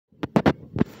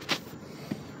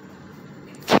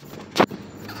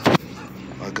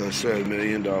I said, $1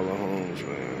 million homes,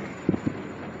 man.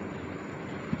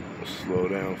 Slow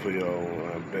down for y'all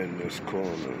when I bend this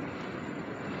corner.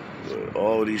 But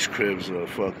all these cribs are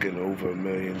fucking over $1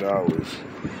 million.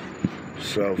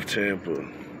 South Tampa.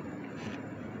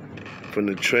 From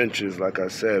the trenches, like I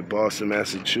said, Boston,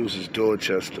 Massachusetts,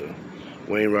 Dorchester,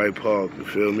 Wainwright Park, you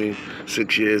feel me?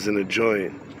 6 years in the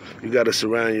joint. You gotta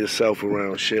surround yourself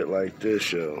around shit like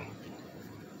this, yo.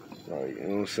 Like, you know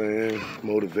what I'm saying?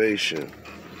 Motivation.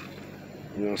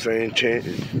 You know what I'm saying?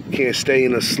 You can't stay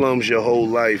in the slums your whole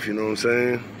life, you know what I'm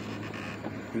saying?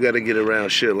 You gotta get around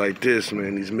shit like this,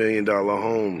 man, these $1 million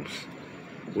homes.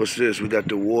 What's this? We got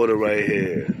the water right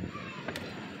here.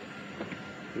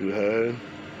 You heard?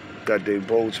 Got their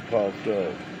boats parked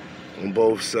up on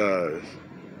both sides.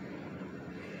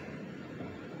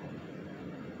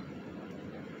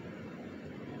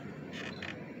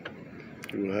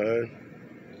 You heard?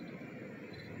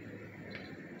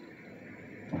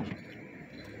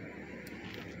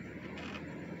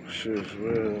 Shit's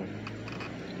real.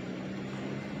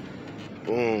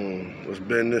 Boom. Let's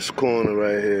bend this corner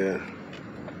right here.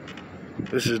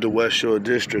 This is the West Shore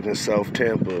district in South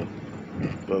Tampa.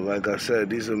 But like I said,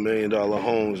 these are $1 million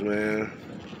homes, man.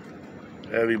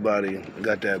 Everybody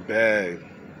got that bag.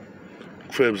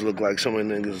 Cribs look like some of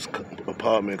the niggas'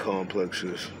 apartment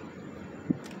complexes.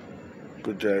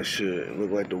 Look at that shit.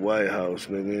 Look like the White House,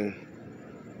 nigga.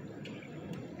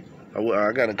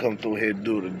 I gotta come through here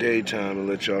do the daytime and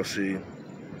let y'all see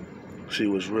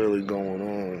what's really going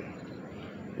on.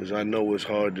 Because I know it's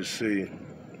hard to see.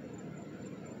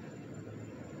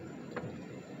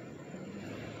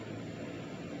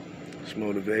 It's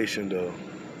motivation, though.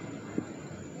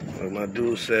 Like my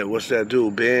dude said, what's that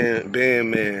dude?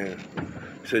 Band Man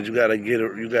said you gotta get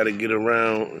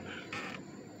around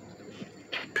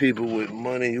people with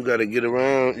money. You gotta get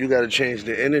around. You gotta change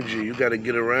the energy. You gotta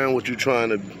get around what you're trying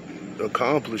to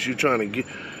accomplish. If you're trying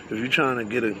to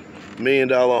get a $1 million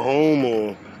home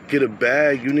or get a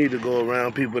bag, you need to go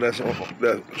around people that's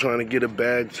trying to get a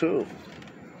bag too.